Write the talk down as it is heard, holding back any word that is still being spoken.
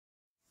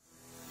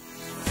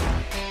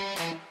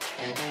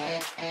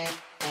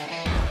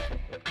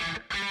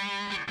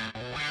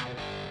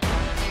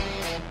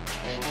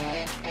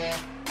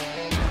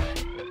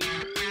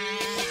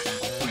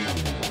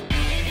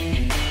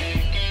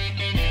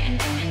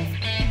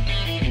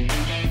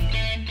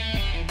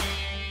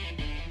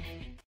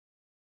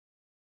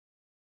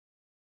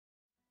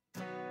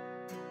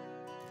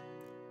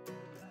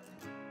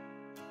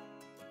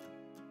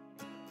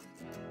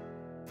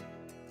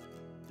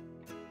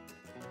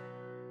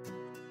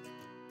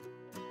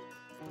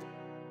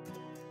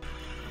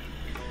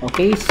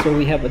Okay, so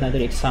we have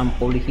another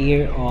example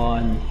here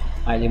on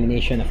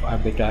elimination of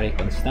arbitrary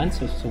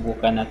constants. So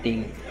subukan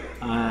nating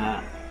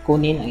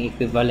kunin ang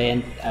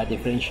equivalent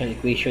differential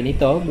equation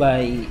ito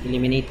by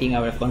eliminating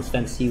our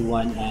constant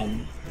C1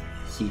 and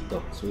C2.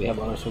 So we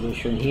have our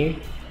solution here.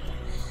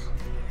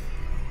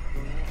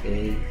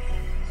 Okay,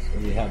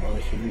 so we have our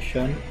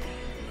solution.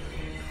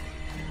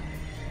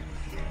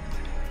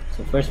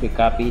 So first we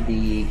copy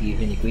the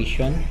given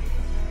equation.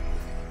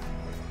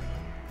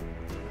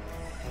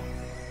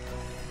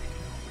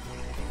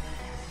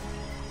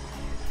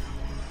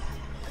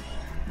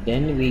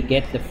 Then we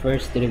get the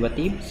first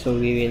derivative, so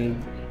we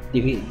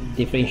will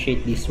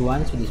differentiate this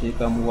one, so this will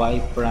become y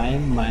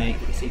prime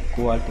is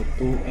equal to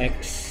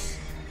 2x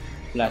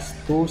plus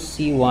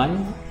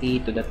 2c1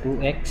 e to the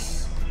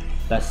 2x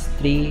plus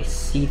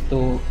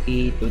 3c2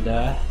 e to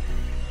the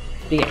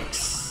 3x.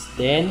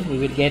 Then we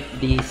will get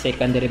the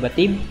second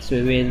derivative, so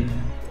we will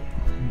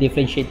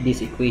differentiate this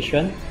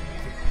equation.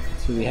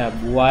 So we have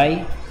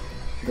y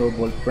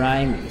double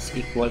prime is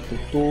equal to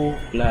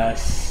 2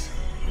 plus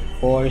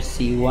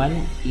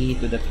 4c1 e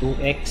to the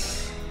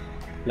 2x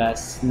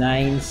plus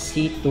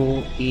 9c2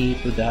 e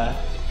to the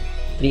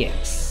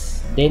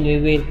 3x. Then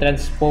we will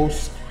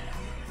transpose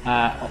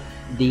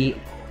the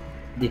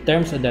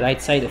terms on the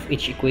right side of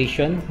each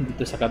equation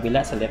dito sa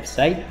kabila, sa left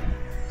side.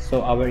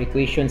 So our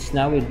equations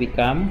now will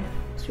become,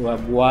 so we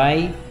have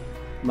y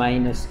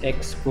minus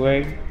x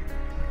squared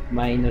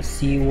minus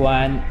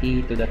c1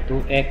 e to the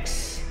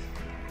 2x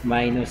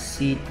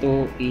minus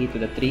c2 e to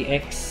the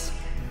 3x.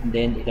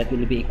 Then that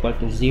will be equal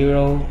to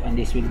 0, and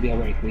this will be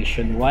our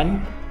equation 1.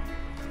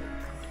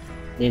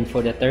 Then for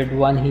the third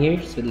one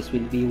here, so this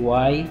will be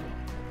y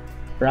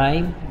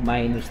prime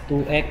minus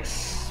 2x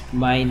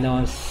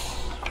minus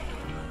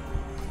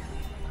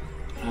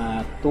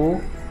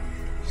 2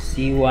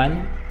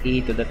 c1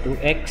 e to the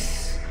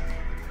 2x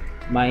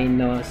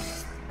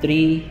minus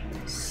 3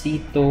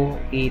 c2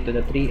 e to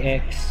the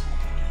 3x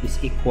is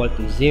equal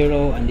to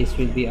 0, and this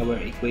will be our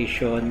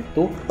equation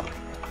 2.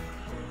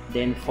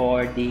 Then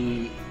for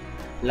the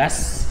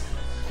last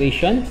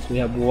equation, so we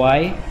have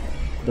y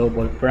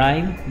double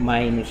prime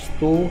minus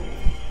 2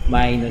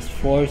 minus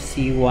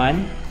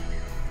 4c1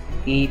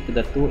 e to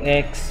the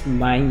 2x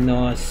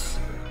minus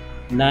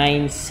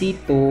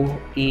 9c2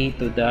 e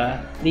to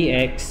the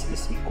 3x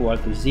is equal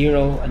to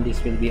 0, and this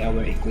will be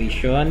our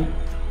equation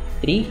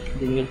 3.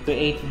 Then we will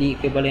create the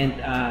equivalent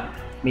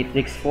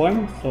matrix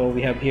form. So we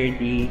have here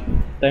the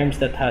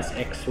terms that has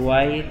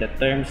xy, the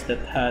terms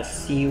that has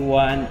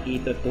c1 e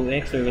to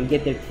 2x, so we will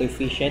get the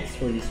coefficients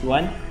for this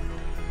one,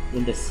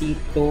 then the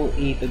c2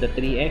 e to the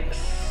 3x.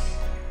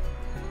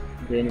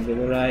 Then we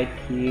will write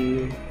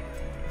here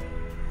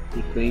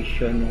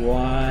equation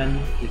 1,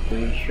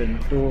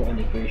 equation 2, and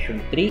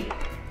equation 3.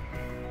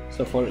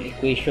 So for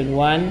equation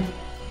 1,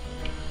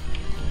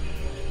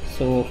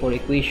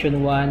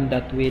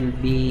 that will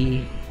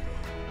be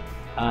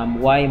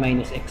y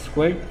minus x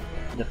squared,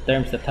 the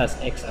terms that has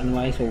x and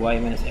y, so y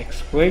minus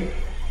x squared.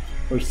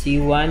 For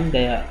c1,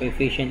 the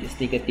coefficient is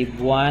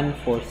 -1.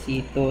 For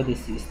c2,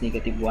 this is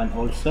 -1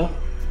 also.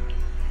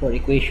 For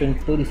equation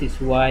 2, this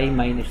is y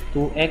minus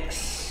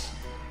 2x,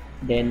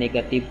 then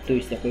 -2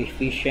 is the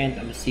coefficient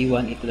of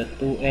c1 e to the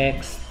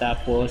 2x,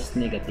 tapos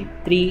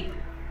 -3.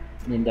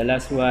 Then the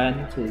last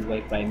one, so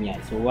y prime yan,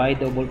 so y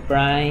double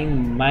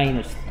prime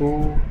minus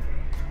 2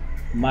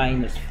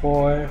 minus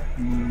 4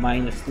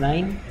 minus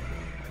 9.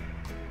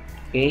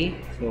 Okay,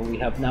 so we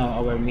have now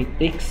our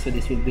matrix, so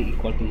this will be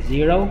equal to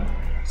 0.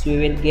 So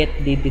we will get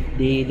the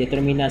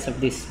determinants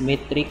of this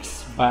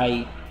matrix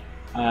by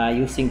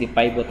using the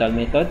pivotal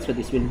method. So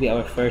this will be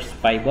our first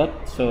pivot,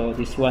 so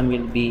this one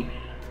will be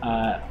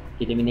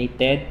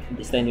eliminated,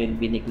 this line will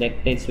be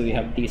neglected. So we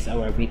have this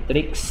our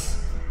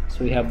matrix,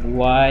 so we have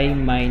y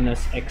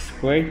minus x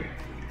squared,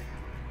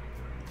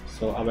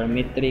 so our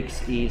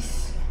matrix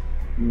is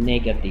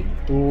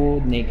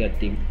 -2,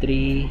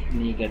 -3,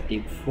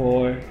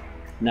 -4,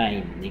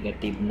 9,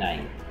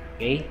 -9.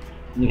 Okay,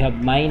 we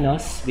have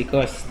minus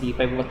because the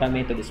pivotal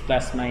method is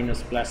plus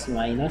minus plus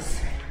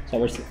minus, so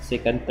our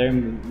second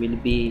term will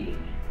be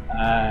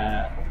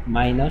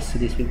minus, so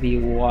this will be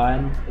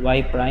 1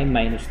 y prime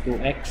minus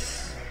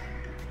 2x.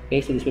 Okay,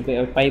 so this will be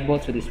our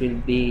pivot, so this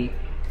will be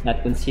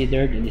not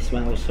considered, and this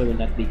one also will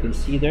not be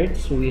considered.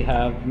 So we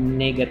have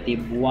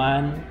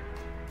 -1,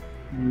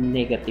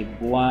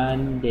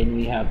 -1, then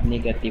we have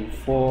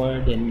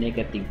 -4, then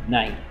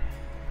 -9.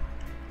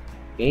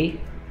 Okay,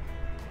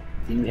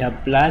 then we have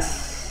plus,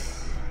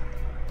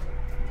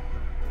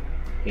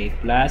 okay,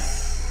 plus,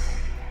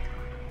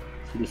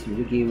 so this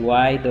will be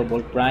y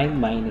double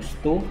prime minus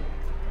 2,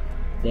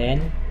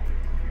 then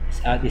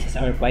this is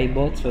our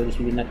pivot, so this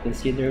will be not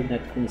considered,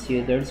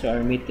 so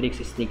our matrix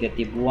is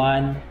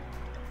 -1,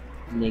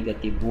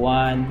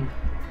 -1,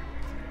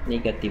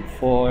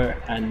 -4,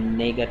 and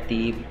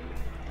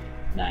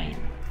 -9,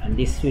 and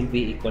this will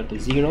be equal to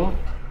 0.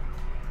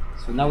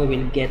 So now we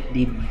will get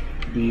the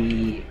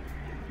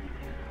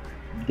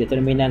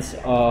determinants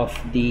of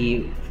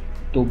the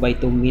 2 by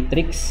 2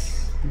 matrix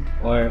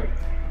or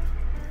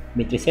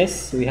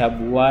matrices. We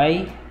have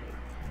y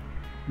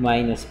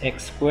minus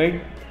x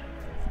squared.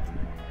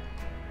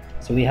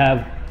 So we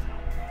have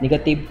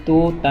negative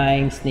 2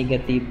 times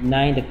negative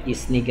 9,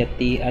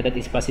 that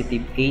is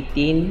positive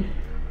 18,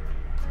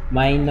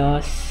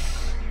 minus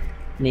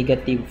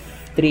negative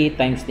 3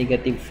 times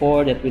negative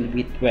 4, that will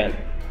be 12.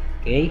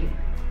 Okay,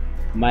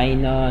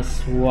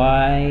 minus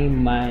y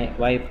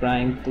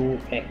prime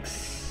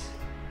 2x.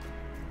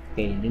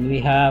 Okay, then we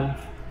have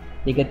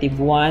negative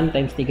 1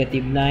 times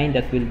negative 9,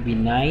 that will be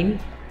 9.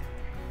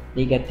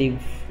 Negative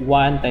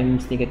 1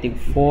 times negative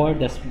 4,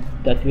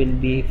 that will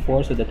be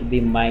 4, so that will be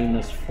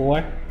minus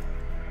 4.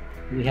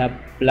 We have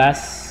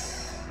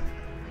plus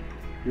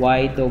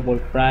y double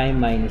prime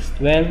minus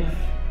 12.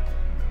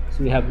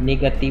 So we have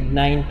negative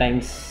 9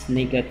 times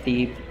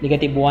negative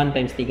 1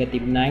 times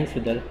negative 9, so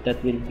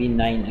that will be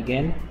 9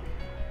 again.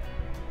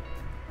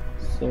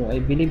 So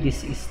I believe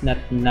this is not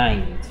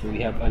 9, so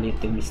we have a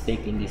little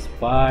mistake in this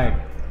part.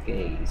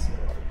 Okay, so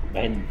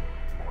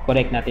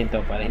correct natin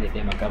to para hindi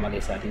tayo magkamali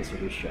sa ating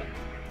solution.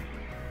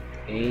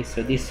 Okay,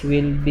 so this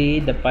will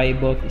be, the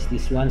pivot is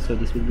this one, so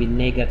this will be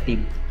negative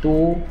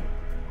 2,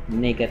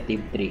 negative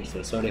 3.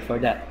 So sorry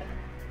for that.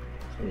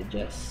 So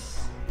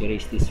just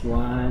erase this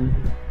one,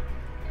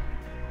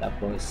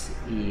 tapos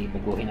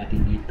ibuguhin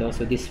natin dito.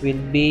 So this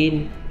will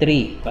be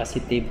 3,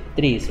 positive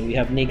 3. So we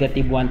have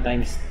negative 1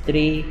 times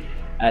 3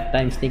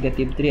 times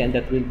negative 3, and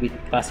that will be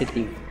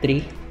positive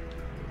 3.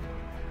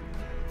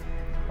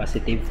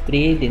 Positive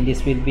 3, then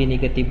this will be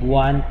negative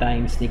 1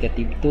 times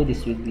negative 2,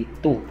 this will be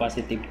 2,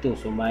 positive 2,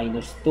 so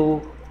minus 2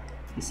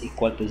 is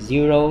equal to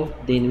 0.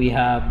 Then we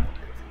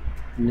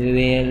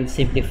will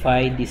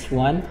simplify this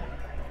one,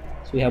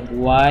 so we have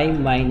y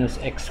minus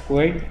x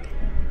squared,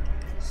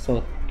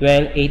 so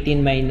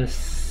 18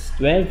 minus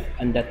 12,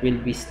 and that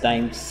will be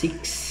times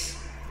 6,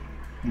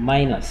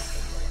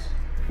 minus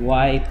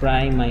y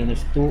prime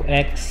minus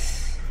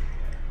 2x,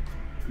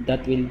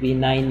 that will be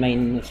 9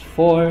 minus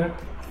 4,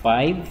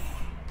 5,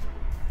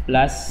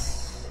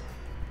 plus,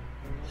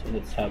 so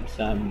let's have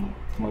some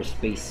more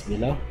space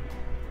below.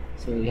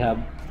 So we have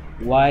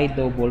y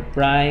double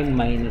prime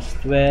minus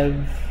 12,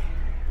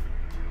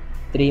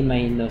 3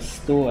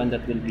 minus 2, and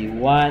that will be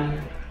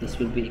 1. This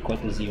will be equal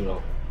to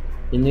 0.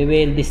 Then we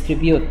will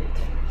distribute.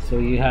 So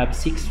you have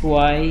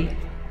 6y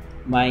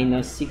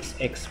minus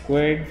 6x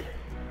squared.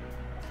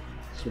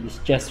 So this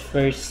just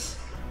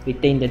first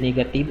retain the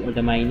negative or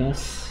the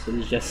minus. So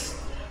let's just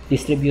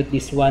distribute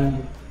this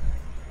one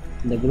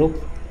in the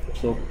group.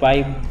 So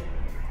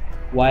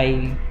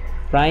 5y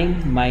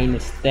prime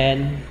minus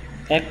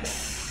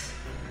 10x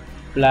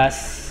plus,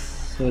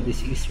 so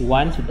this is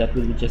 1, so that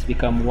will just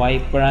become y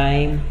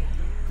prime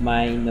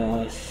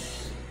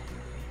minus,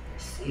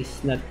 this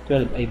is not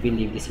 12, I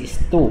believe this is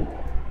 2.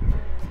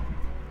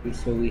 Okay,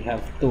 so we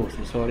have 2,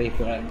 so sorry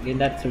for again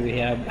that. So we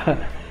have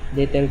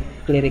little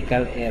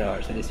clerical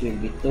error, so this will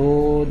be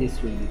 2,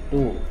 this will be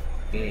 2.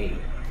 Okay,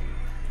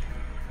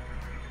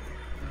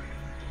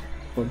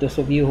 for those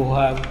of you who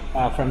have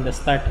from the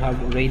start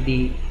have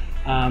already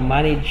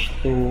managed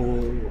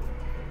to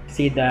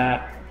see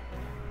the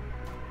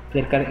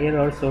clerical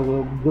error,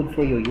 so good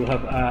for you, you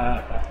have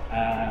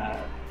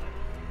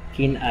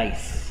keen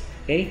eyes.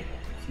 Okay,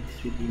 so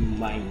this will be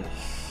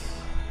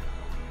minus.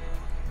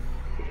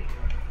 Okay.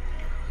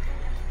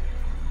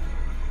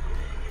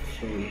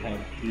 So we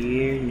have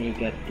here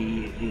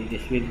negative,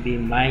 this will be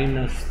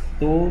minus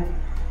 2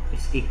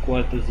 is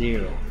equal to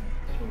 0.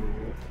 So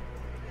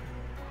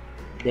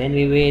then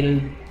we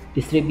will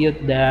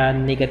distribute the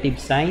negative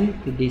sign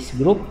to this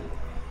group.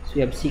 So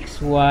we have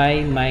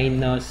 6y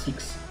minus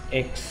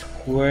 6x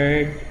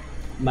squared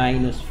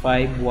minus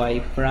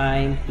 5y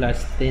prime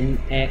plus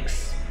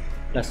 10x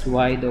plus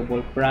y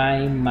double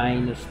prime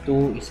minus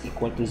 2 is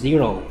equal to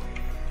 0.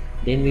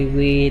 Then we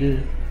will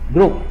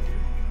group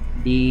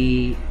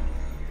the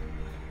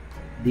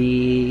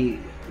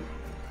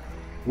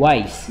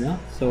y's, no?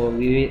 So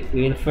we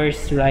will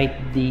first write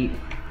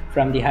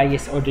from the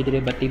highest order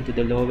derivative to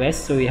the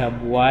lowest. So we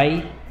have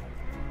y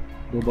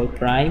double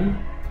prime,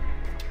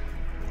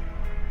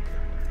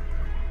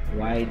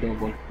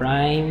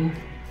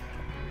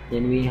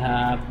 then we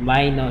have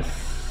minus,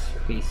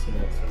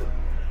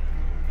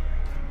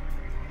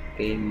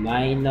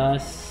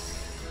 minus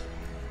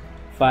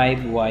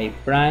 5y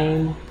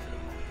prime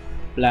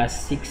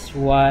plus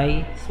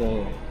 6y.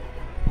 So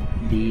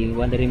the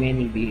one that remain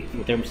will be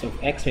in terms of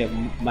x. We have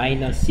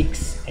minus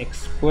 6x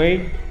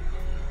squared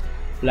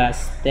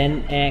plus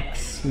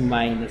 10x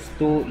minus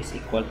 2 is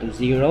equal to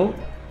 0.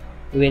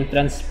 We will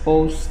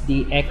transpose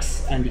the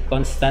x and the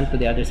constant to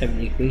the other side of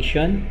the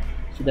equation,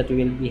 so that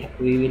we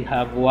will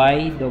have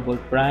y double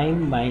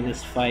prime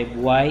minus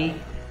 5y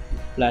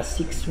plus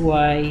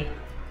 6y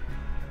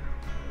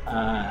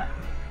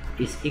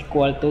is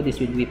equal to, this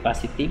will be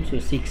positive, so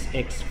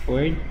 6x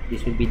squared,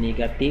 this will be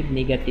negative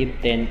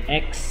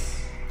 10x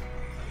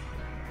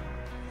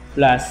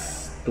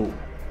plus 2.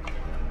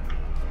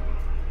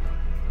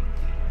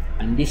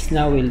 And this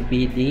now will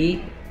be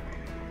the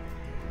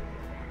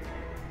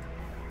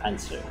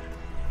answer.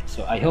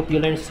 So I hope you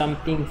learned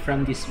something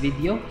from this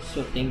video.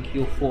 So thank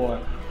you for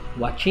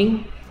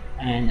watching,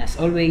 And as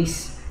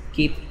always,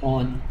 keep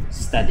on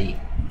studying.